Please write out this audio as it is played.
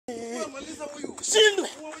Shindwe.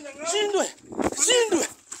 Shindwe. Shindwe.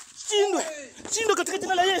 Shindwe. Shindwe katika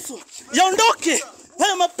jina la Yesu. Yaondoke.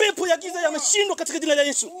 Haya mapepo ya giza yameshindwa katika jina la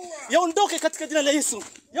Yesu. Yaondoke katika jina la Yesu.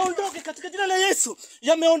 Yaondoke katika jina la Yesu.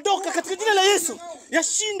 Yameondoka katika jina la Yesu.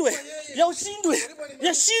 Yashindwe. Yashindwe.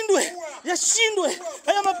 Yashindwe. Yashindwe.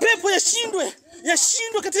 Haya mapepo yashindwe.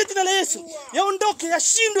 Yashindwe katika jina la Yesu. Yaondoke,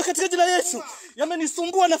 yashindwe katika jina la Yesu.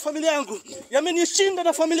 Yamenisumbua na familia yangu. Yamenishinda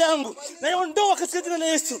na familia yangu. Na yaondoa katika jina la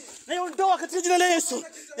Yesu. Na yaondoa katika jina la Yesu.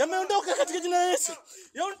 Yameondoka katika jina la Yesu.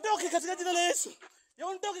 Yaondoke katika jina la Yesu.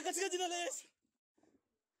 Yaondoke katika jina la Yesu.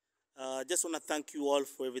 Just want to thank you all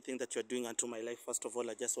for everything that you're doing unto my life. First of all,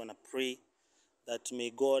 I just want to pray that may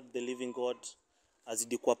God, the living God,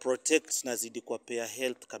 azidi kwa protect na azidi kwa pay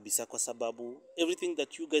health kabisa, kwa sababu everything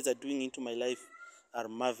that you guys are doing into my life are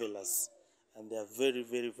marvelous, and they are very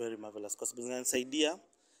very very marvelous, kwa sababu zinanisaidia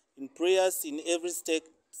in prayers, in every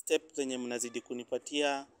step zenye mnazidi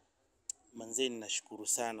kunipatia. Manzeni nashukuru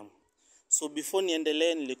sana. So before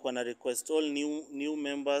niendelee, nilikuwa na request all new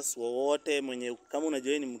members wote mwenye kama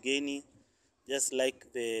unajua ni mgeni, just like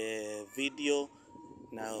the video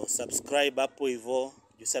na subscribe hapo hivyo.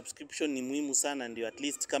 Your subscription ni muhimu sana, ndio at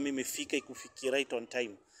least kama imefika ikufikie right on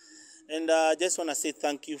time. And just want to say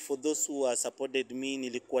thank you for those who supported me.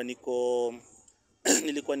 Nilikuwa niko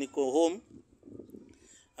home.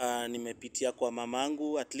 Nimepitia kwa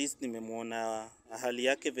mamangu, at least nimemuona hali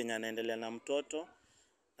yake venye anaendelea na mtoto.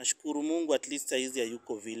 Nashukuru Mungu, at least hizi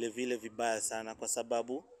hayuko vile vibaya sana, kwa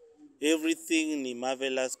sababu everything ni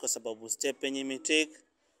marvelous, kwa sababu step yenye imetake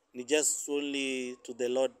ni just only to the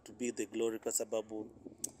Lord to be the glory, kwa sababu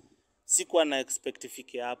sikuwa na expect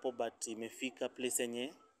ifike hapo, but imefika place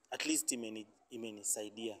yenye at least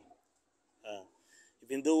imenisaidia.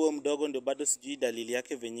 Even though huo mdogo ndio bado sijui dalili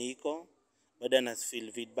yake venye iko, bado na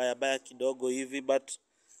feel vibaya kidogo hivi, but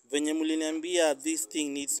venye mliniambia this thing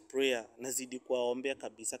needs prayer, nazidi kuwaombea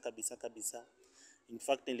kabisa. In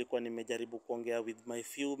fact, nilikuwa nimejaribu kuongea with my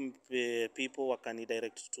few people, wakani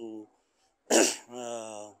direct to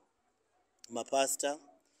mapasta,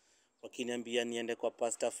 wakiniambia niende kwa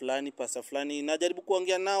pastor fulani. Najaribu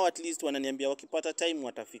kuongea nao, at least wananiambia wakipata time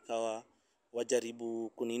watafika wajaribu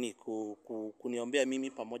kuniombea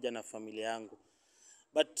mimi pamoja na familia yangu.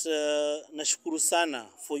 But nashukuru sana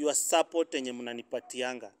for your support yenye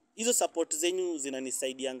mnanipatianga. Hizo support zenyu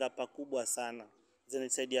zinanisaidianga pakubwa sana.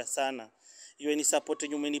 Zinanisaidia sana. Iwe ni support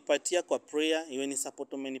yenye umenipatia kwa prayer, iwe ni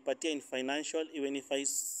support umenipatia in financial, iwe ni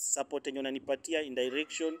support yenye unanipatia in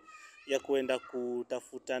direction ya kuenda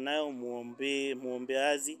kutafuta nayo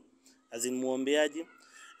muombeaji,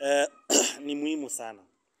 ni muhimu sana,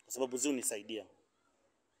 kwa sababu hunisaidia.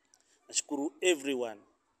 Nashukuru everyone.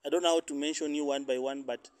 I don't know how to mention you one by one,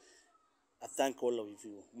 but I thank all of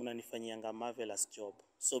you. Mnanifanyianga marvelous job.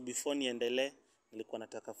 So before niendelee, nilikuwa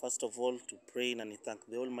nataka first of all to pray and thank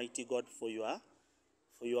the Almighty God for your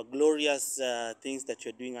glorious things that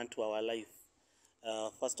you're doing unto our life.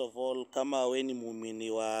 First of all, kama wewe ni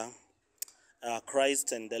muumini wa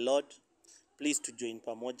Christ and the Lord, please to join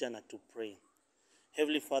pamoja na to pray.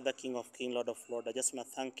 Heavenly Father, King of Kings, Lord of Lords, I just want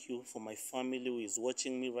to thank you for my family who is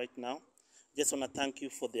watching me right now. Just want to thank you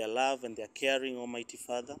for their love and their caring, Almighty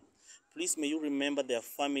Father. Please may you remember their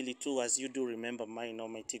family too, as you do remember mine,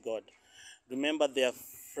 Almighty God. Remember their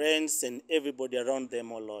friends and everybody around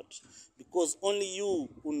them, oh Lord. Because only you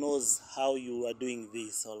who knows how you are doing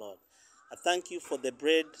this, oh Lord. I thank you for the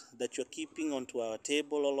bread that you are keeping onto our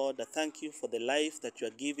table, oh Lord. I thank you for the life that you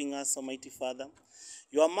are giving us, Almighty Father.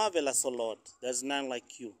 You are marvelous, oh Lord. There's none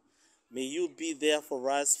like you. May you be there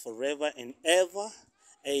for us forever and ever.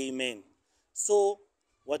 Amen. So,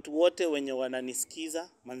 watu wote wenye wananisikiza,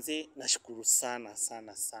 manze nashukuru sana.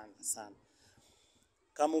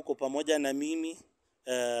 Kama uko pamoja na mimi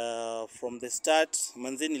from the start,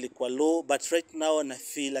 manze nilikuwa low, but right now na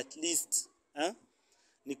feel at least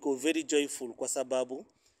niko very joyful, kwa sababu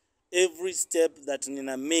every step that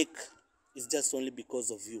nina make is just only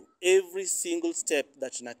because of you. Every single step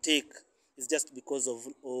that na take is just because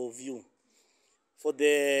of you. For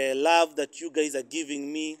the love that you guys are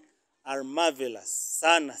giving me are marvelous.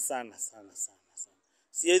 Sana.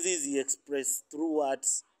 Siwezi zi express through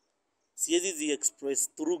words. Siwezi zi express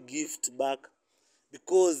through gift back,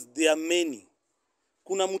 because there are many.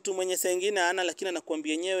 Kuna mtu mwenye saa ingine ana, lakini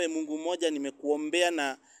anakuambia nyewe Mungu mmoja nimekuombea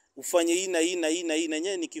na ufanye hii na hii na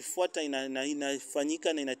nyewe nikifuata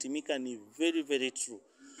inafanyika na inatimika. Ni very very true.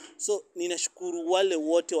 So ninashukuru wale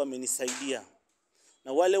wote wamenisaidia,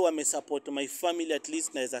 na wale wamesupport my family, at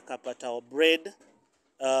least naweza kapata bread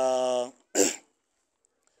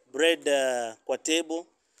kwa table.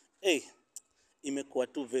 Imekuwa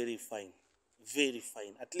tu very fine.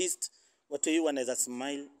 At least watoi wanaweza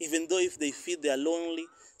smile even though if they feel they are lonely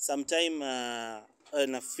sometime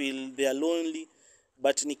na feel they are lonely,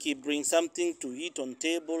 but niki bring something to eat on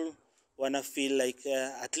table wana feel like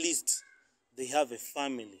at least they have a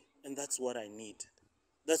family, and that's what I need.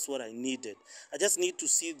 That's what I needed. I just need to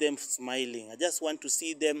see them smiling. I just want to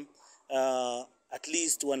see them at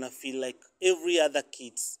least wanna feel like every other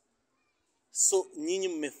kids. So nyinyi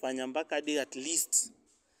mmefanya mpaka hadi at least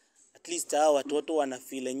hao watoto wana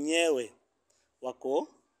feel enyewe wako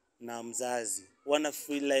na mzazi. Wana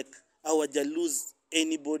feel like hawaja lose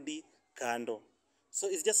anybody kando. So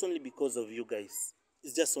it's just only because of you guys.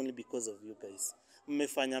 It's just only because of you guys.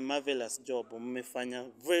 Mmefanya marvelous job. Mmefanya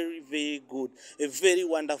very, very good. A very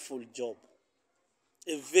wonderful job.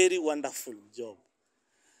 A very wonderful job.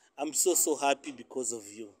 I'm so happy because of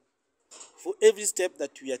you. For every step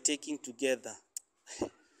that we are taking together,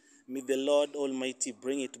 may the Lord Almighty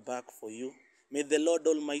bring it back for you. May the Lord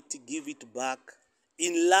Almighty give it back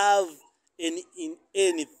in love and in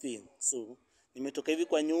anything. So, nimetoka hivi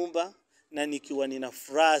kwa nyumba na nikiwa nina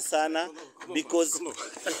furaha sana because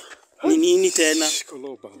ni nini tena?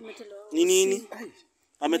 Ni nini?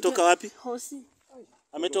 Ametoka wapi? Hosi.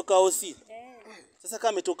 Ametoka Hosi. Sasa kama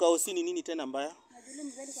ametoka Hosi ni nini tena mbaya? Najua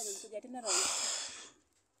mzee kama mkuja tena round.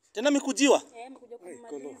 Tena mikujiwa? Mkuja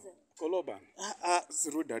kumaliza. Koloba.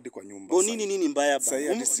 Sirudi hadi kwa nyumba. Bo nini mbaya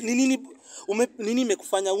bana? Nini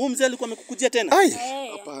imekufanya? Huyo mzee alikuwa amekukujia tena?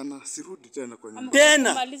 Hapana, sirudi tena kwa nyumba. Tena?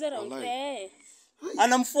 Kumaliza round.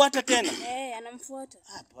 Anamfuata tena? Anamfuata.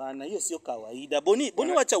 Hapana, hiyo sio kawaida. Boni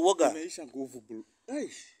wacha uoga. Umeisha nguvu bro.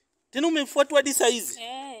 Tena umemfuata hadi saa hizi?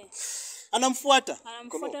 Anamfuata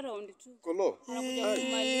round 2. Kolo.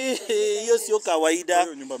 Hiyo sio kawaida.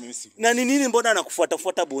 Hiyo nyumba mimi si. Na nini mbona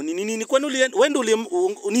anakufuata Boni? Nini kwani wewe ndio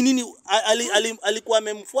alikuwa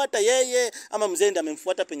amemfuata yeye ama mzee ndiye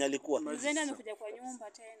amemfuata penye alikuwa? Mzee ndiye amekuja kwa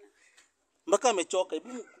nyumba tena. Mpaka amechoka.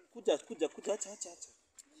 Hebu kuja acha.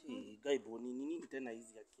 Guy Boni nini tena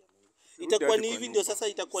hizi yake ya Mungu? Itakuwa ni hivi ndio sasa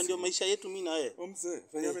itakuwa ndio maisha yetu mimi na wewe. Mzee,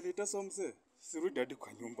 fanya amenitesa mzee. Sirudi hadi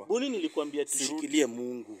kwa nyumba. Boni nilikwambia tushikilie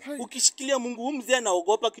Mungu. Ukishikilia Mungu, huyu mzee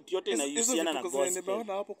anaogopa kitu yote inayohusiana na gospel.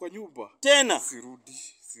 Nimeona hapo kwa nyumba. Tena?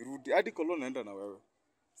 Sirudi. Hadi Kolo naenda na wewe.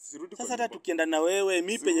 Sirudi kwa nyumba. Sasa hata tukienda na wewe,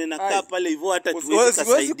 mimi penye nakaa pale hivyo hata tuweze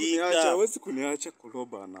kusaidia. Hawezi kuniacha Kolo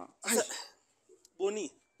bana.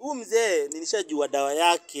 Boni, huyu mzee nilishajua dawa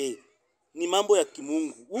yake. Ni mambo ya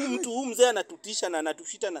kimungu. Huyu mzee anatutisha na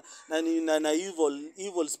anatushita na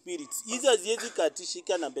evil spirits. Hizo haziwezi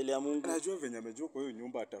katishika na mbele ya Mungu. Najua venye amejua kwa hiyo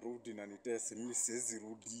nyumba atarudi na nitese. Mimi siwezi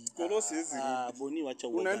rudi. Kolo siwezi rudi. Boni wacha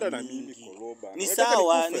uoga. Unaenda na mimi Kolo bana.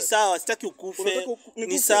 Ni sawa, sitaki ukufe.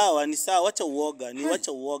 Ni sawa, wacha uoga.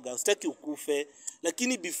 Wacha uoga. Sitaki ukufe.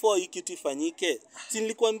 Lakini before hii kitu ifanyike, si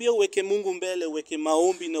nilikwambia uweke Mungu mbele, uweke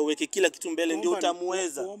maombi na uweke kila kitu mbele ndio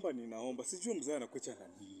utamuweza. Ninaomba. Sijui mzee anakucha na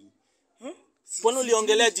nini. Mbona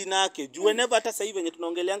uliongelea jina yake? Juu never hata sasa hivi wenye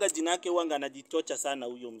tunaongeleanga jina yake huanga anajitocha sana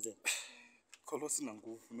huyo mzee. Kolo sina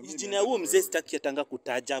nguvu. Jina ya huyo mzee sitaki atanga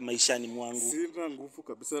kutaja maishani mwangu. Sina nguvu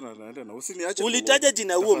kabisa na naenda na usiniache. Ulitaja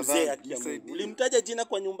jina huyo mzee akia Mungu. Ulimtaja jina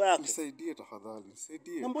kwa nyumba yako. Nisaidie tafadhali,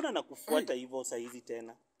 nisaidie. Na mbona nakufuata hivyo sasa hivi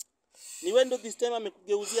tena? Ni wewe ndio this time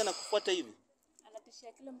amekugeuzia na kufuata hivi?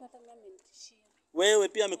 Anatishia kila mtu, hata mimi amenitishia. Wewe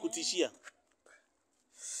pia amekutishia?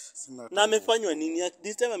 Na amefanywa nini?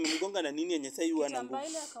 This time amemgonga na nini yenye sasa hivi ana nguvu? Kitamba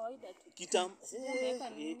ile ya kawaida tu.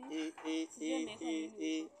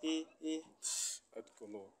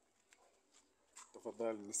 Kolo.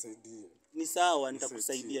 Tafadhali nisaidie. Ni sawa,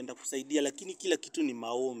 nitakusaidia lakini kila kitu ni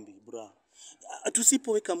maombi, bra.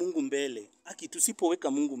 Tusipoweka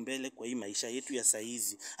Mungu mbele kwa hii maisha yetu ya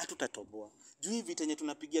saizi, hatutatoboa. Juu hivi vita yenye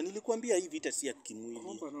tunapigia, nilikwambia hii vita si ya kimwili.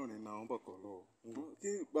 Naomba ninaomba Kolo.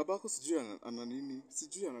 Babako sijui ana nini,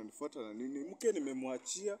 sijui ananifuata na nini. Mke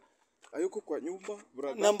nimemwachia, hayuko kwa nyumba,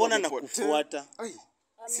 brother. Na mbona nakufuata?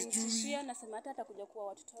 Sijui anasema hata atakuja kuwa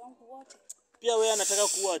watoto wangu wote. Pia wewe anataka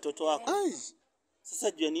kuwa watoto wako.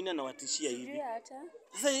 Sasa jua nini anawatishia hivi?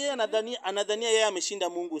 Sasa yeye anadhania yeye ameshinda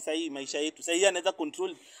Mungu sasa hii maisha yetu. Sasa yeye anaweza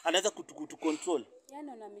kutucontrol.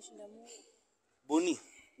 Yaani ameshinda Mungu. Boni,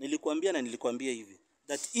 nilikwambia hivi.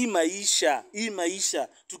 That hii maisha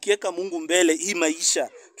tukiweka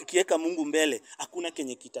Mungu mbele, hakuna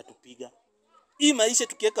kenye kitatupiga. Hii maisha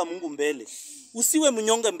tukiweka Mungu mbele, usiwe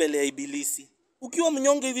mnyonge mbele ya ibilisi. Ukiwa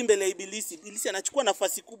mnyonge hivi mbele ya ibilisi anachukua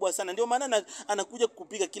nafasi kubwa sana. Ndio maana anakuja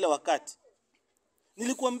kukupiga kila wakati.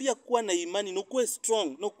 Nilikwambia kuwa na imani, na ukuwe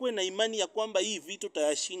strong, na ukuwe na imani ya kwamba hii vitu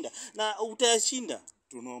utayashinda na utayashinda.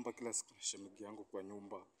 Tunaomba kila siku shemeji yangu kwa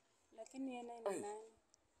nyumba. Lakini yeye nani?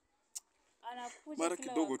 Anakuja mara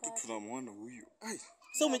kidogo tu tunamwona huyu.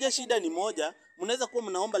 Sasa umejua shida ni moja, mnaweza kuwa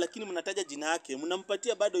mnaomba lakini mnataja jina yake,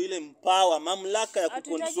 mnampatia bado ile mpawa, mamlaka ya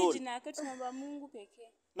kucontrol. Hatutaji jina yake, tunaomba Mungu pekee.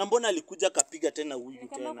 Na mbona alikuja kapiga tena huyu Ni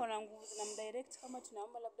tena? kama kuna nguvu zinamdirect, kama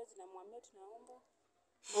tunaomba labda zinamwambia tunaomba.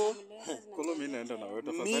 Kolo mimi naenda na wewe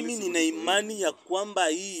tafadhali. Mimi nina imani ya kwamba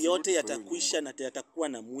hii yote yatakwisha na yatakuwa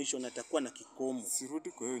na mwisho na yatakuwa na kikomo.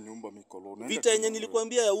 Sirudi kwa hiyo nyumba Mikolo. Vita yenye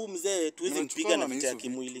nilikwambia ya huu mzee tuwezi mpiga na vita ya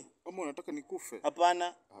kimwili. Kama unataka nikufe?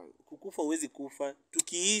 Hapana. Kukufa huwezi kufa.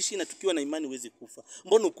 Tukiishi na tukiwa na imani huwezi kufa.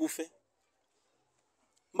 Mbona ukufe?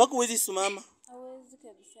 Mbona huwezi simama? Hawezi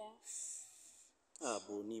kabisa.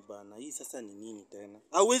 Boni bana, hii sasa ni nini tena?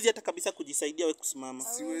 Hawezi hata kabisa kujisaidia wewe kusimama.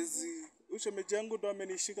 Siwezi. Ushemeji yangu ndo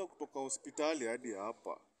amenishika kutoka hospitali hadi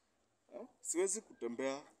hapa. Siwezi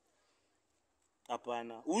kutembea.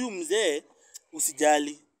 Hapana. Huyu mzee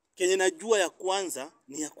usijali. Kenye najua ya kwanza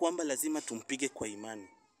ni ya kwamba lazima tumpige kwa imani.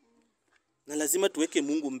 Na lazima tuweke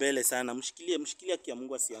Mungu mbele sana. Mshikilie kia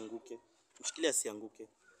Mungu asianguke. Mshikilie asianguke.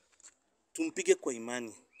 Tumpige kwa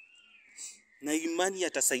imani. Na imani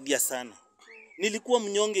yatasaidia sana. Nilikuwa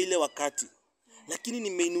mnyonge ile wakati. Lakini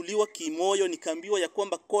nimeinuliwa kimoyo, nikaambiwa ya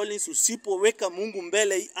kwamba Collins, usipoweka Mungu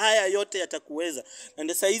mbele haya yote yatakuweza. Na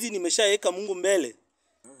ndio saa hizi nimeshaweka Mungu mbele.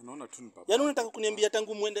 Naona tu ni baba. Yaani unataka kuniambia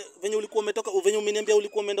tangu muende venye ulikuwa umetoka, venye umeniambia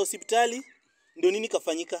ulikuwa umeenda hospitali, ndio nini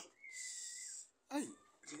kafanyika? Ai.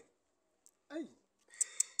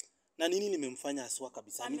 Na nini nimemfanya aswa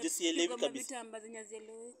kabisa? Mimi sielewi kabisa. Vitamba zenye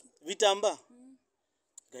zieleweki. Vitamba?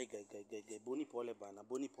 Gai. Boni pole bana,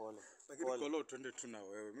 Boni pole. Lakini Kolo twende tu na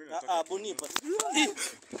wewe. Mimi nataka Boni pa.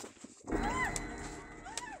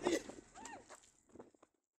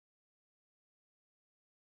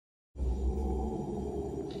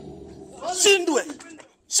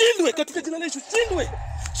 Shindwe katika jina la Yesu.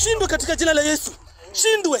 Shindwe katika jina la Yesu.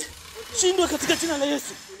 Shindwe katika jina la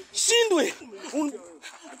Yesu. Shindwe.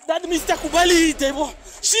 Dad Mr. Kubali hivyo.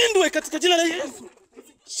 Shindwe katika jina la Yesu.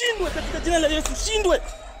 Shindwe katika jina la Yesu. Shindwe.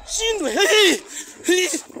 Shindwe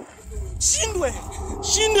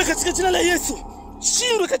katika jina la Yesu.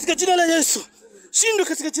 Shindwe katika jina la Yesu.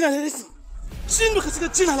 Shindwe katika jina la Yesu. Shindwe katika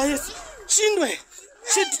jina la Yesu. Shindwe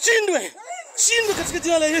katika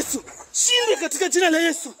jina la Yesu. Shindwe katika jina la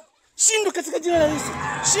Yesu. Shindwe katika jina la Yesu.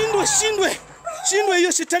 Shindwe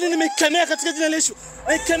hiyo shetani nimekemea katika jina la Yesu.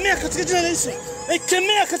 Naikemea katika jina la Yesu.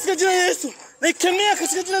 Naikemea katika jina la Yesu. Naikemea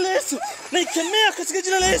katika jina la Yesu. Naikemea katika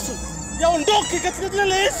jina la Yesu. Yaondoke katika jina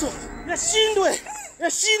la Yesu. Yashindwe.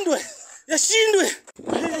 Shindwe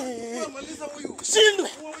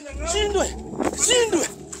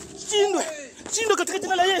katika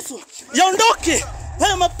jina la Yesu. Yaondoke.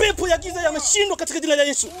 Haya mapepo ya giza yameshindwa katika jina la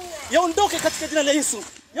Yesu. Yaondoke katika jina la Yesu.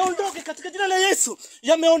 Yaondoke katika jina la Yesu.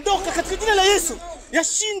 Yameondoka katika jina la Yesu.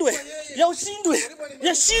 Yashindwe.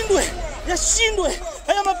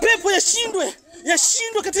 Haya mapepo yashindwe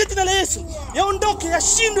katika jina la Yesu. Yaondoke,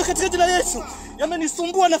 yashindwe katika jina la Yesu.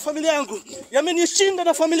 Yamenisumbua na familia yangu. Yamenishinda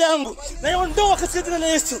na familia yangu. Na yaondoa katika jina la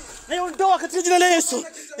Yesu. Yameondoka katika jina la Yesu.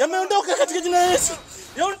 Yaondoke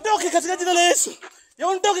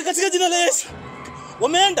katika jina la Yesu.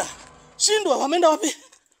 Wameenda. Shindwe. Wameenda wapi?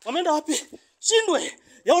 Shindwe.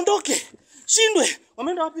 Yaondoke. Shindwe.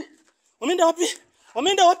 Wameenda wapi?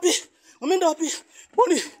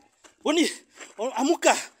 Boni.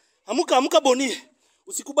 Amuka Boni.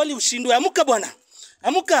 Usikubali ushindwe. Amuka bwana.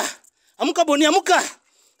 Amuka Boni, amuka.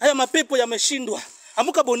 Haya mapepo yameshindwa.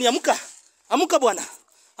 Amuka Boni, amuka bwana.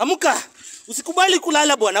 Amuka. Usikubali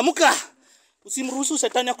kulala bwana. Amuka. Usimruhusu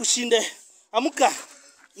shetani akushinde. Amuka.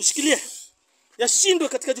 Mshikilie. Yashindwe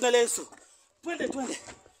katika jina la Yesu. Twende.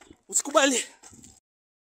 Usikubali.